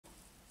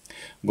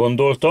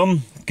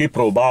Gondoltam,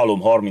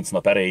 kipróbálom 30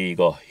 nap erejéig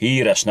a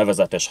híres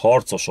nevezetes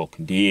Harcosok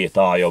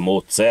diétája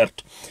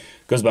módszert,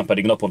 közben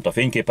pedig naponta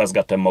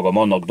fényképezgettem magam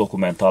annak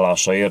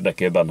dokumentálása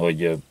érdekében,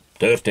 hogy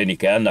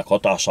történik-e ennek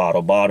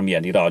hatására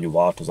bármilyen irányú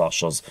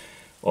változás az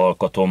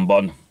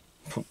alkatomban.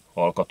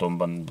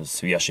 Alkatomban, ez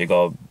hülyeség,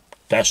 a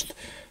test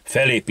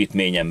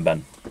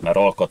felépítményemben, mert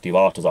alkati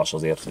változás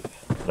azért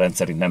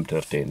rendszerint nem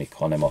történik,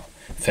 hanem a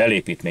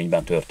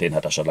felépítményben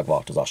történhet esetleg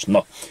változás.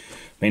 Na,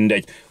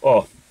 mindegy.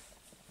 A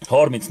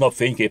 30 nap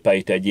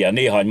fényképeit egy ilyen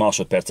néhány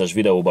másodperces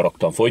videóba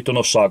raktam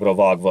folytonosságra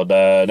vágva,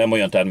 de nem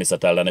olyan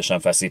természetellenesen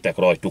feszítek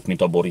rajtuk,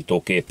 mint a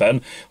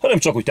borítóképen, hanem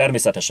csak úgy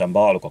természetesen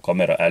beállok a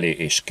kamera elé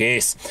és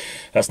kész.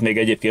 Ezt még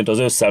egyébként az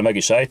ősszel meg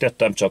is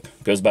ejtettem, csak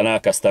közben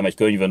elkezdtem egy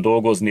könyvön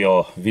dolgozni,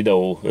 a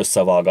videó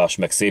összevágás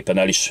meg szépen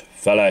el is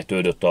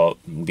felejtődött a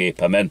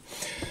gépemen.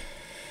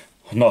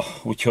 Na,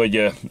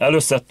 úgyhogy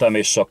előszedtem,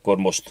 és akkor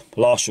most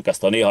lássuk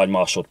ezt a néhány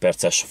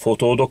másodperces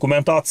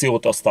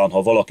fotódokumentációt, aztán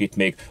ha valakit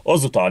még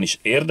azután is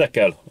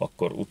érdekel,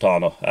 akkor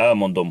utána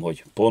elmondom,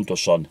 hogy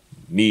pontosan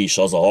mi is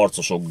az a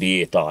harcosok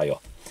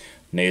diétája.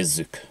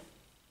 Nézzük!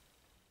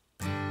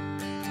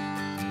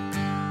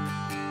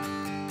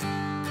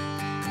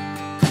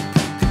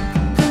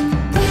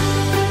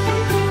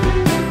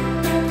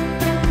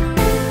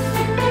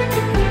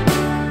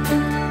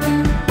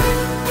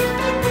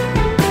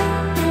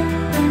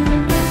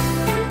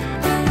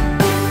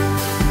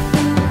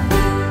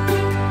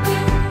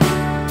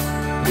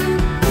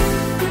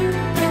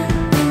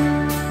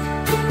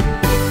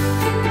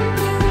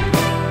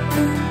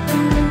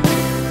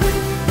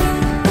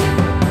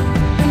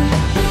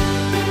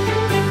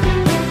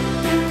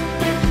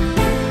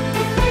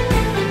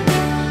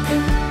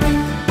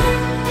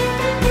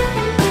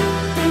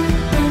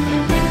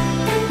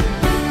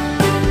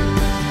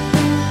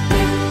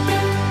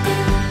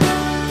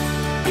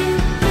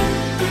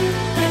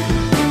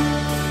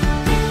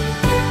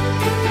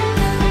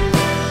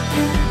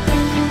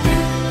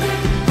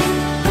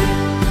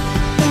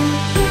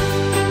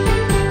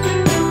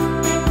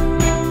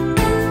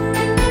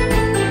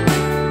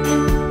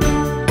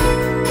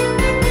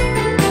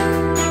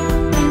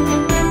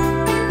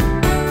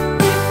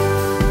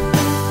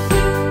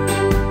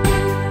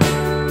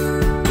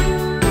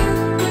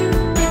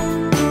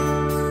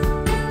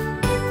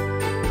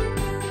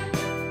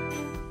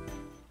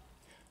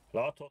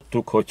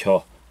 Láthattuk,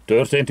 hogyha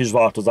történt is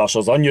változás,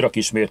 az annyira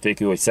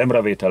kismértékű, hogy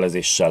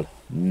szemrevételezéssel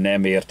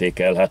nem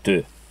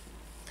értékelhető.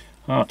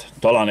 Hát,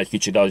 talán egy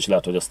kicsit az is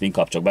lehet, hogy azt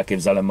inkább csak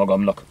beképzelem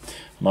magamnak.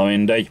 Na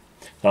mindegy.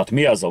 Tehát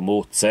mi ez a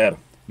módszer?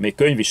 Még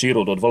könyv is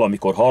íródott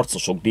valamikor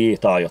Harcosok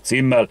diétája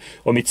címmel,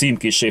 ami cím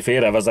kissé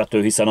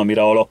félrevezető, hiszen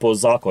amire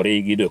alapozzák a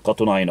régi idők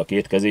katonáinak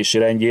étkezési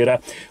rendjére,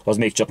 az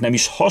még csak nem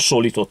is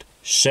hasonlított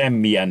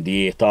semmilyen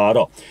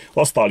diétára.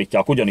 Azt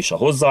állítják ugyanis a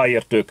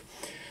hozzáértők,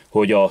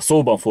 hogy a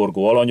szóban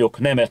forgó alanyok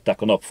nem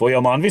ettek a nap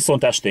folyamán,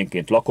 viszont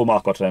esténként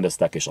lakomákat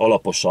rendeztek és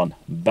alaposan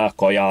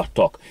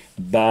bekajáltak,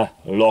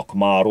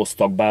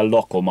 belakmároztak,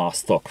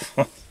 belakomáztak.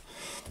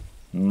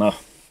 Na,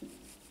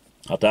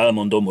 hát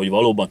elmondom, hogy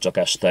valóban csak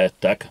este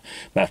ettek,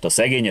 mert a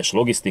szegényes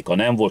logisztika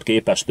nem volt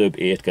képes több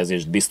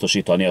étkezést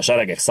biztosítani a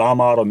seregek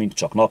számára, mint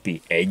csak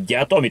napi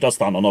egyet, amit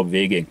aztán a nap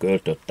végén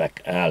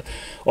költöttek el,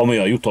 ami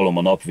a jutalom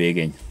a nap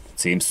végén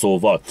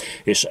címszóval.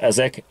 És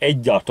ezek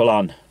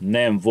egyáltalán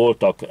nem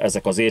voltak,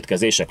 ezek az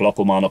étkezések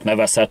lakomának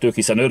nevezhetők,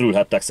 hiszen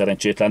örülhettek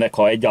szerencsétlenek,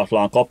 ha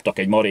egyáltalán kaptak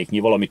egy maréknyi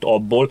valamit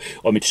abból,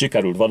 amit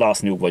sikerült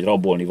vadászniuk vagy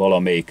rabolni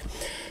valamelyik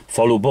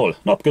faluból.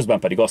 Napközben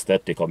pedig azt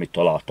tették, amit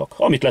találtak.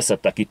 Amit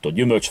leszedtek itt a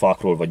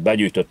gyümölcsfákról, vagy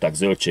begyűjtöttek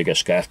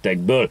zöldséges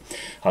kertekből.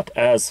 Hát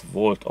ez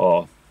volt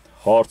a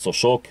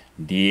harcosok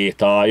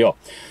diétája.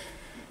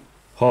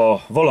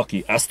 Ha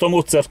valaki ezt a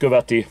módszert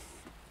követi,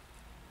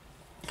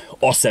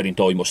 azt szerint,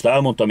 ahogy most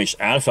elmondtam, és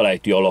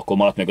elfelejti a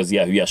lakomát, meg az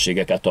ilyen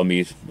hülyeségeket,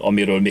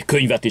 amiről még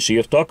könyvet is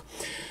írtak,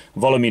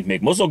 valamint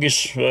még mozog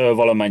is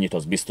valamennyit,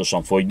 az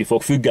biztosan fogyni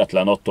fog,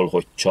 független attól,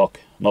 hogy csak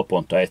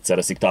naponta egyszer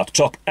eszik, tehát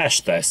csak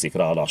este eszik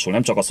ráadásul,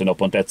 nem csak az, hogy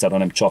naponta egyszer,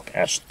 hanem csak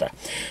este.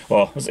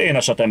 Az én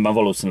esetemben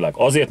valószínűleg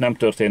azért nem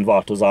történt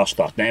változás,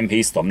 tehát nem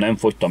híztam, nem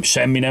fogytam,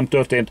 semmi nem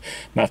történt,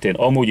 mert én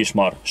amúgy is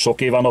már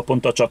sok éve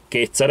naponta csak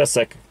kétszer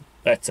eszek,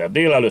 egyszer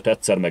délelőtt,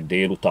 egyszer meg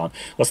délután.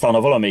 Aztán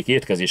ha valamelyik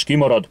étkezés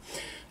kimarad,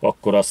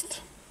 akkor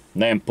azt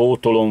nem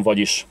pótolom,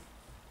 vagyis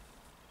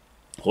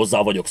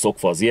hozzá vagyok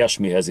szokva az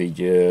ilyesmihez,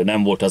 így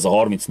nem volt ez a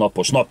 30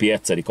 napos napi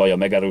egyszeri kaja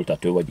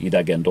megerőltető vagy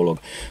idegen dolog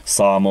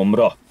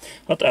számomra.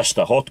 Hát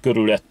este 6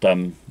 körül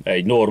ettem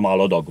egy normál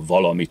adag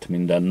valamit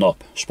minden nap.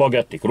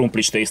 Spagetti,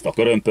 krumplis tészta,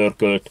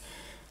 körömpörkölt,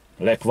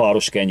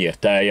 lekváros kenyér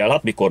tejjel,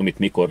 hát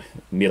mikor,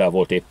 mire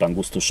volt éppen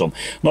gusztusom.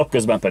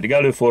 Napközben pedig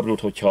előfordult,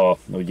 hogyha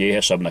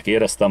éhesebbnek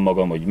éreztem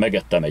magam, hogy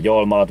megettem egy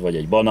almát vagy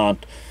egy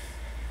banánt,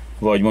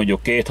 vagy mondjuk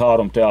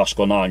 2-3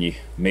 teáskanálnyi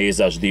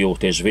mézes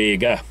diót és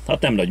vége.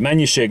 Hát nem nagy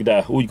mennyiség,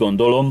 de úgy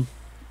gondolom,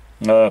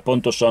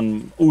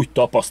 pontosan úgy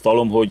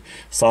tapasztalom, hogy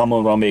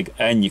számomra még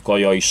ennyi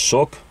kaja is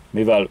sok,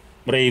 mivel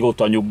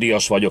régóta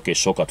nyugdíjas vagyok és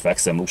sokat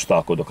fekszem,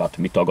 lustálkodok, hát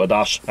mi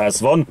tagadás,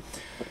 ez van.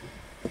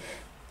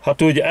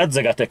 Hát úgy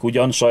edzegetek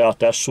ugyan saját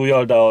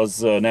testsúlyjal, de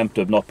az nem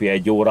több napi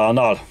 1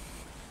 óránál.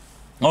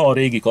 A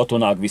régi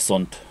katonák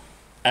viszont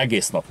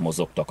egész nap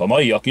mozogtak. A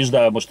maiak is,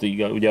 de most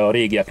ugye a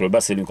régiekről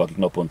beszélünk, akik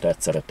naponta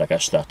egyszer ettek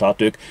este.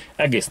 Tehát ők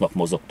egész nap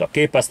mozogtak.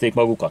 Képezték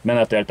magukat,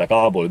 meneteltek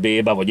A-ból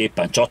B-be, vagy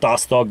éppen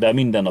csatáztak, de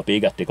minden nap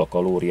égették a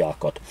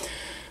kalóriákat.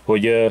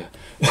 Hogy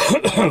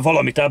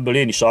valamit ebből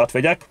én is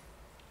átvegyek,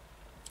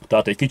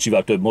 tehát egy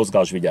kicsivel több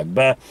mozgás vigyek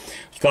be,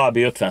 kb.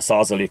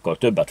 50%-kal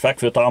többet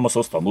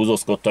fekvőtámaszoztam,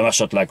 húzózkodtam,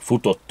 esetleg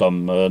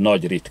futottam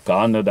nagy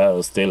ritkán, de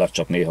ez tényleg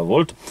csak néha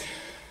volt.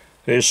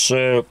 És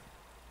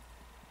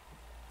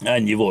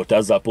ennyi volt,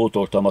 ezzel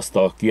pótoltam azt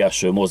a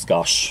kieső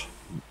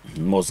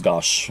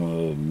mozgás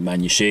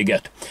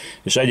mennyiséget.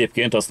 És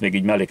egyébként azt még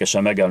így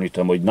mellékesen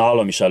megemlítem, hogy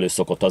nálam is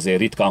előszokott azért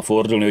ritkán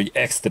fordulni, hogy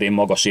extrém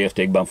magas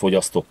értékben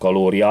fogyasztok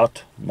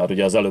kalóriát, mert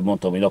ugye az előbb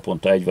mondtam, hogy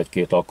naponta 1 vagy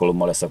 2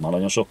 alkalommal leszek már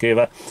nagyon sok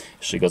éve,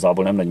 és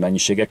igazából nem nagy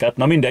mennyiségeket.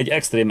 Na mindegy,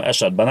 extrém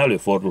esetben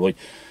előfordul, hogy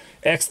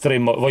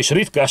vagyis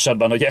ritka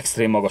esetben, hogy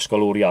extrém magas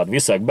kalóriát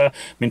viszek be,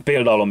 mint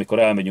például, amikor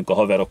elmegyünk a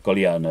haverokkal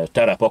ilyen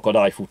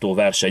terep-akadályfutó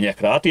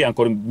versenyekre. Hát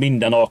ilyenkor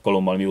minden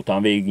alkalommal,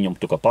 miután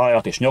végignyomtuk a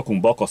pályát, és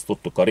nyakunkba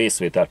akasztottuk a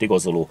részvételt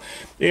igazoló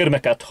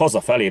érmeket,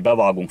 hazafelé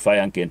bevágunk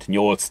fejenként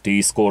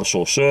 8-10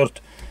 korsó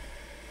sört,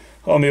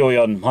 ami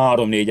olyan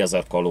 3-4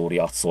 ezer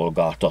kalóriát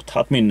szolgáltat.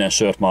 Hát minden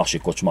sört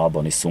másik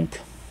kocsmában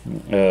iszunk.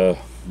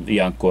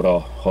 Ilyenkor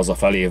a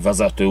hazafelé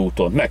vezető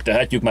úton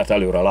megtehetjük, mert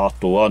előre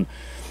látóan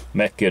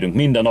megkérünk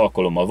minden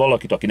alkalommal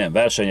valakit, aki nem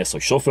versenyez,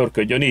 hogy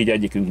sofőrködjön, így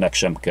egyikünknek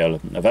sem kell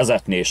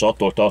vezetni, és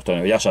attól tartani,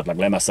 hogy esetleg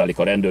lemeszelik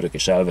a rendőrök,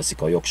 és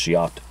elveszik a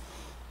jogsiját.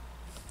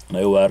 Na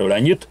jó, erről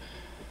ennyit.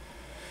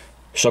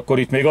 És akkor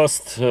itt még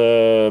azt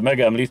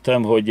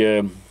megemlítem,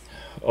 hogy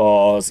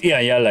az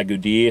ilyen jellegű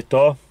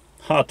diéta,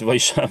 hát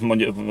vagyis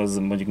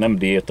mondjuk nem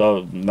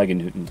diéta,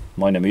 megint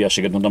majdnem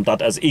hülyeséget mondom,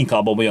 tehát ez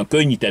inkább olyan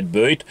könnyített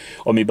böjt,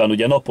 amiben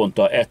ugye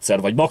naponta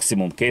egyszer vagy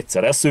maximum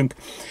 2-szer eszünk,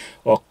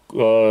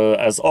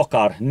 ez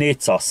akár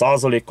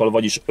 400%-kal,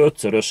 vagyis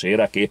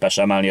 5-szörösére képes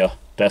emelni a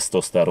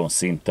tesztoszteron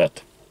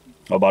szintet.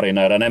 Habár én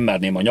erre nem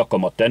merném a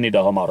nyakamat tenni, de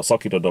ha már a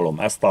szakirodalom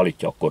ezt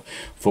állítja, akkor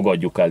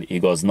fogadjuk el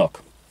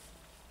igaznak.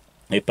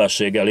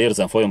 Éppenséggel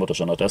érzem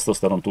folyamatosan a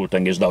tesztoszteron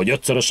túltengés, de hogy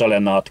 5-szöröse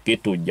lenne, hát ki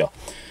tudja.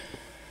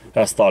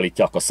 Ezt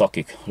állítják a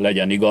szakik,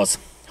 legyen igaz.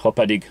 Ha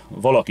pedig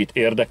valakit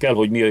érdekel,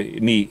 hogy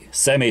mi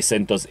személy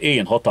szerint az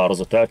én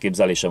határozott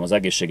elképzelésem az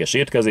egészséges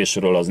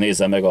étkezésről, az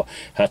nézze meg a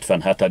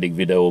 77.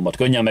 videómat.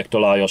 Könnyen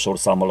megtalálja a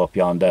sorszám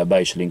alapján, de be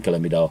is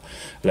linkelem ide a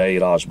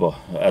leírásba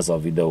ez a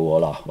videó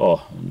alá.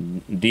 A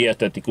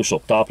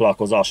dietetikusok,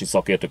 táplálkozási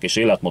szakértők és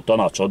életmód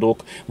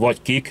tanácsadók,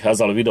 vagy kik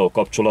ezzel a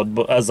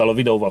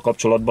videóval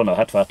kapcsolatban,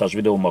 a 77-es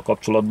videómmal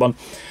kapcsolatban,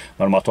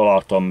 mert már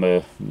találtam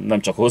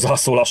nem csak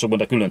hozzászólásokban,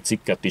 de külön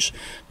cikket is,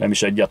 nem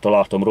is egyet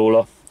találtam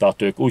róla.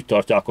 Tehát ők úgy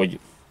tartják,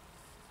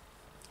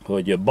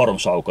 hogy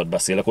baromságokat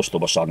beszélek,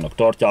 ostobaságnak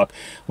tartják,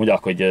 mondják,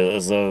 hogy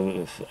ez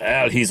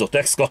elhízott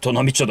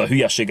ex-katona, micsoda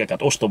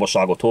hülyeségeket,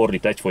 ostobaságot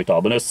hordít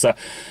egyfolytában össze.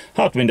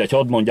 Hát mindegy,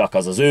 hadd mondják,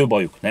 ez az ő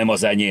bajuk, nem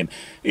az enyém.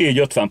 Így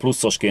 50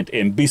 pluszosként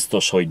én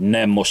biztos, hogy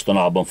nem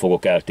mostanában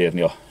fogok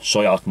eltérni a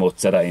saját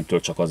módszereimtől,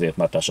 csak azért,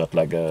 mert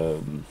esetleg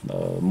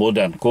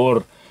modern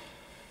kor,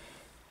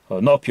 a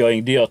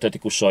napjaink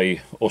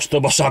dietetikusai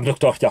ostobaságnak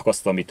tartják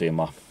azt,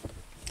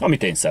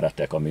 amit én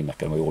szeretek, ami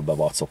nekem a jól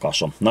bevált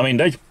szokásom. Na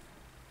mindegy.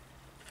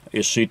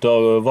 És itt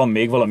van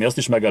még valami, azt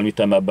is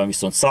megemlítem, ebben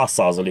viszont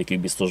 100%-ig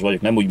biztos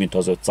vagyok, nem úgy, mint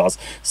az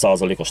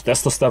 500%-os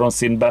tesztoszteron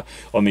szintbe,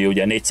 ami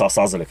ugye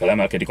 400%-kal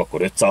emelkedik,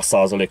 akkor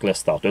 500%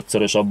 lesz, tehát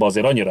 5-szörös, abban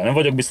azért annyira nem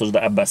vagyok biztos,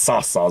 de ebben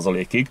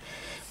 100%-ig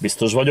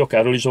biztos vagyok,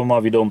 erről is van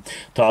már videóm.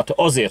 Tehát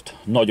azért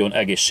nagyon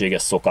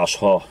egészséges szokás,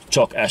 ha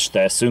csak este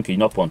eszünk, így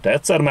naponta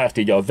egyszer, mert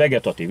így a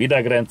vegetatív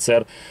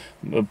idegrendszer,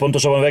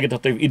 pontosabban a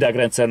vegetatív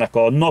idegrendszernek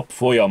a nap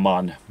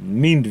folyamán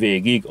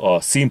mindvégig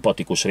a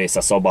szimpatikus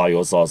része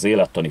szabályozza az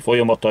élettani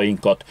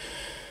folyamatainkat,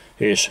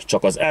 és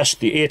csak az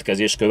esti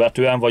étkezés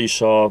követően,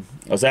 vagyis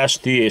az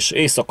esti és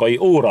éjszakai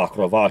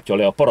órákra váltja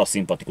le a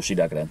paraszimpatikus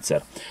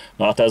idegrendszer.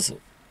 Na hát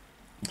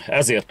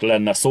ezért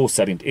lenne szó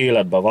szerint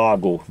életbe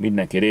vágó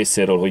mindenki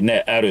részéről, hogy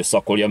ne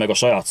erőszakolja meg a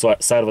saját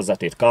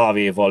szervezetét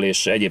kávéval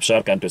és egyéb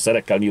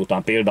serkentőszerekkel,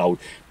 miután például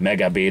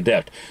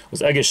megebédelt.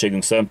 Az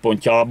egészségünk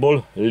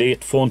szempontjából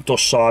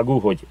létfontosságú,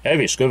 hogy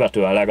evés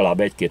követően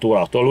legalább 1-2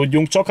 órát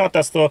aludjunk, csak hát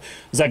ezt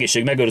az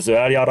egészségmegőrző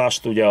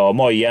eljárást ugye a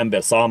mai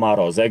ember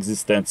számára az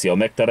egzisztencia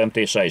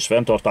megteremtése és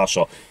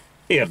fenntartása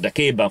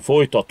érdekében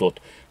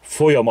folytatott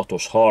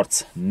folyamatos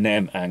harc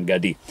nem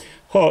engedi.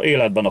 Ha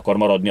életben akar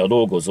maradni a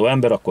dolgozó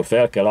ember, akkor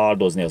fel kell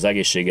áldozni az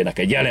egészségének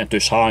egy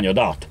jelentős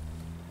hányadát.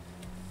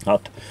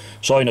 Hát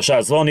sajnos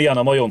ez van, ilyen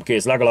a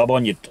majomkéz legalább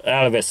annyit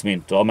elvesz,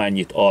 mint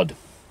amennyit ad.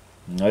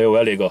 Na jó,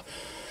 elég a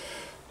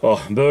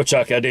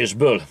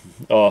bölcselkedésből.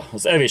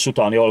 Az evés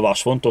utáni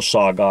alvás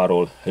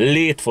fontosságáról,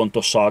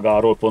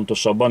 létfontosságáról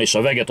pontosabban, és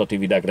a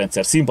vegetatív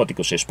idegrendszer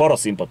szimpatikus és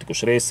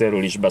paraszimpatikus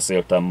részéről is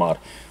beszéltem már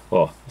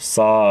a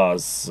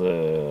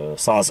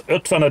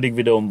 150.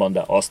 videómban,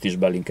 de azt is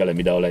belinkelem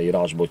ide a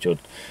leírásba, hogy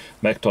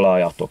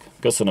megtaláljátok.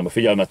 Köszönöm a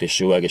figyelmet, és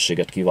jó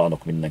egészséget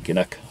kívánok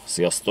mindenkinek.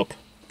 Sziasztok!